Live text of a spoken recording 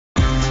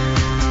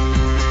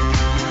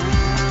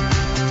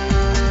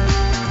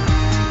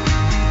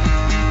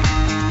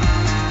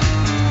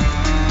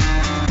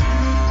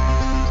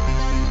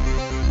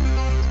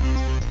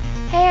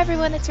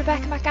everyone, it's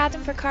Rebecca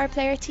McAdam for Card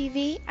Player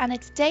TV, and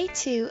it's day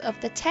 2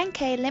 of the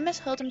 10k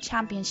Limit Hold'em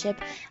Championship,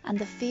 and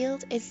the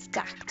field is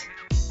stacked.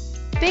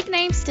 Big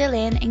names still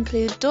in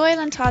include Doyle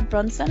and Todd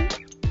Brunson,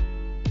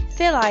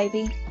 Phil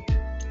Ivey,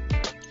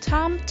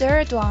 Tom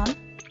Durduan,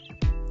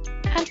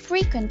 and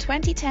frequent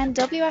 2010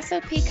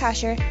 WSOP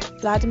casher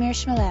Vladimir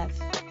Shmelev.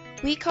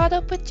 We caught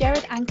up with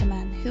Jerrod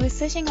Ankenman, who is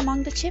sitting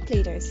among the chip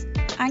leaders.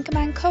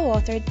 Ankenman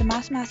co-authored The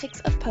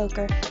Mathematics of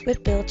Poker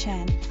with Bill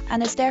Chen,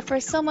 and is therefore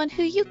someone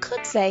who you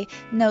could say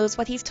knows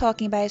what he's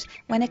talking about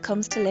when it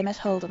comes to Limit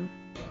Hold'em.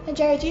 And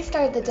Jerrod, you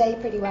started the day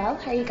pretty well.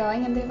 How are you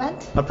going in the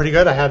event? Pretty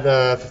good. I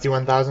had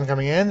 51,000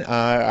 coming in.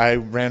 I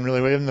ran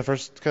really well in the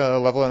first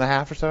level and a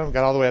half or so.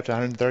 Got all the way up to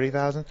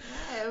 130,000.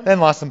 Wow. Then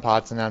lost some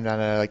pots, and now I'm down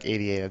to like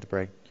 88 at the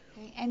break.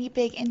 Okay. Any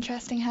big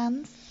interesting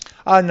hands?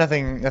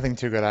 Nothing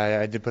too good.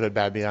 I did put a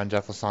bad beat on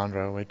Jeff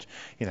Lissandro, which,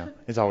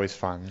 is always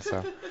fun.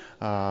 So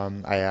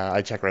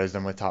I check raised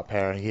him with top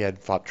pair. He had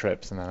flop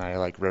trips, and then I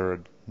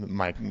rivered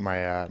my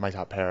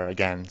top pair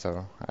again.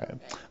 So,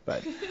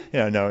 but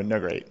no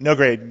great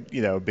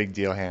big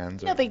deal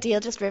hands. No big deal,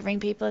 just rivering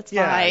people. It's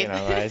fine.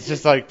 Right? It's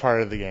just like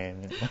part of the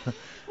game.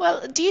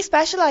 Well, do you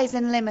specialize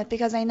in limit?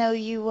 Because I know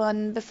you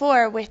won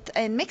before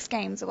in mixed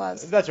games. It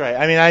was. That's right.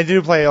 I mean, I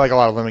do play a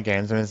lot of limit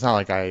games. I mean, it's not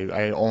like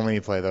I only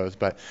play those,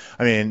 but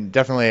I mean,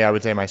 definitely I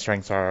would say my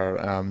strengths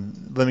are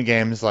limit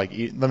games, like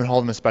Limit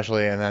Hold'em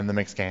especially, and then the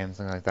mixed games,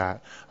 things like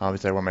that.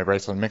 Obviously, I won my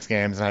bracelet in mixed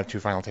games, and I have 2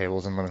 final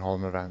tables in Limit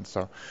Hold'em events.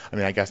 So, I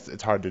mean, I guess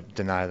it's hard to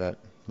deny that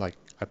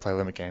I play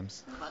limit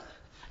games.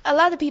 A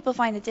lot of people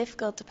find it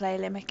difficult to play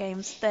limit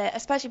games,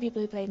 especially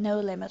people who play no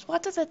limit.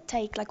 What does it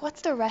take?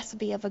 What's the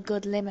recipe of a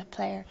good limit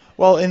player?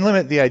 Well, in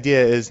limit, the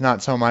idea is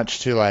not so much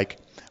to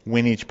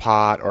win each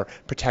pot or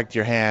protect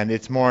your hand.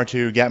 It's more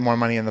to get more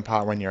money in the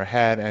pot when you're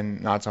ahead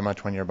and not so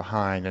much when you're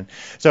behind. And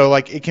so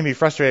it can be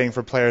frustrating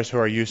for players who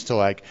are used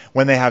to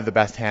when they have the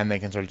best hand, they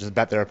can sort of just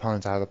bet their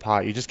opponents out of the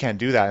pot. You just can't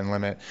do that in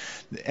limit.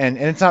 And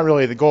it's not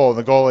really the goal.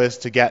 The goal is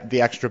to get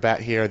the extra bet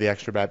here, the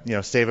extra bet,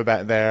 save a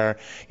bet there,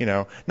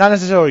 not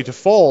necessarily to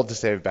fold to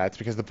save bets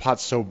because the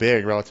pot's so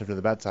big relative to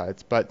the bet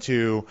size, but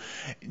to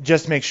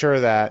just make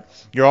sure that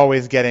you're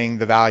always getting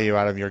the value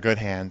out of your good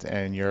hands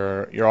and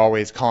you're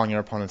always calling your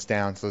opponents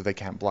down so that they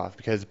can't bluff,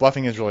 because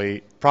bluffing is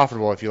really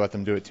profitable if you let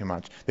them do it too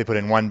much. They put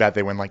in 1 bet,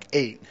 they win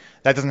 8.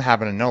 That doesn't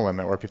happen in no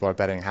limit where people are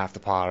betting half the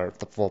pot or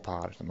the full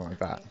pot or something like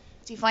that.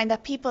 Do you find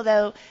that people,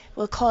 though,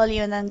 will call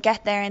you and then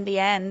get there in the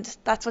end?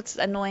 That's what's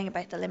annoying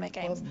about the limit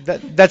games. Well,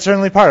 that's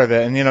certainly part of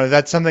it, and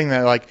that's something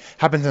that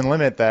happens in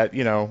limit. That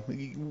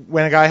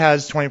when a guy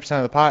has 20%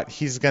 of the pot,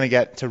 he's going to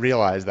get to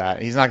realize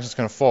that he's not just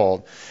going to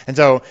fold. And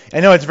so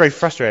I know it's very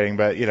frustrating,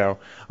 but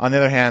on the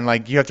other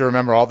hand, you have to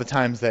remember all the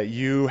times that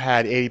you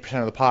had 80%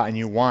 of the pot and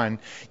you won,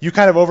 you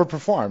kind of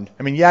overperformed.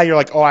 I mean, yeah,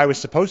 you're oh, I was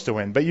supposed to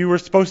win, but you were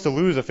supposed to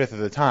lose a fifth of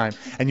the time,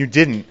 and you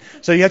didn't.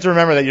 So you have to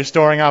remember that you're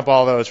storing up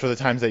all those for the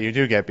times that you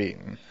do get beaten.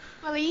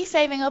 Well, are you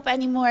saving up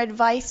any more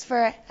advice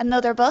for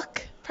another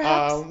book,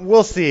 perhaps?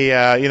 We'll see.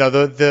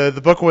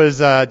 The book was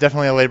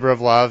definitely a labor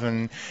of love,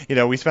 and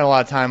we spent a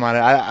lot of time on it.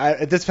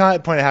 At this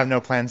point, I have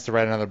no plans to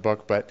write another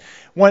book, but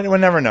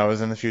one never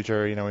knows. In the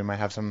future, we might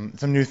have some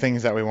new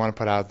things that we want to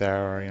put out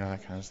there, or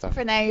that kind of stuff.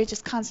 For now, you're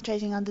just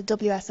concentrating on the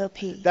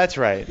WSOP. That's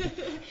right.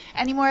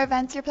 Any more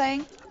events you're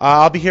playing?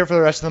 I'll be here for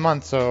the rest of the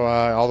month, so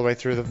all the way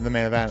through the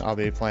main event, I'll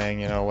be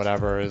playing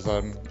whatever is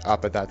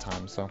up at that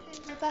time. So.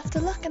 Well, best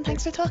of luck, and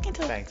thanks for talking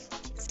to us. Thanks.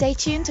 Stay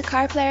tuned to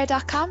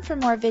cardplayer.com for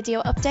more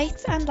video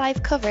updates and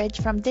live coverage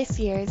from this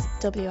year's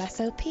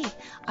WSOP.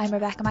 I'm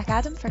Rebecca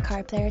McAdam for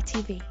Card Player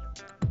TV.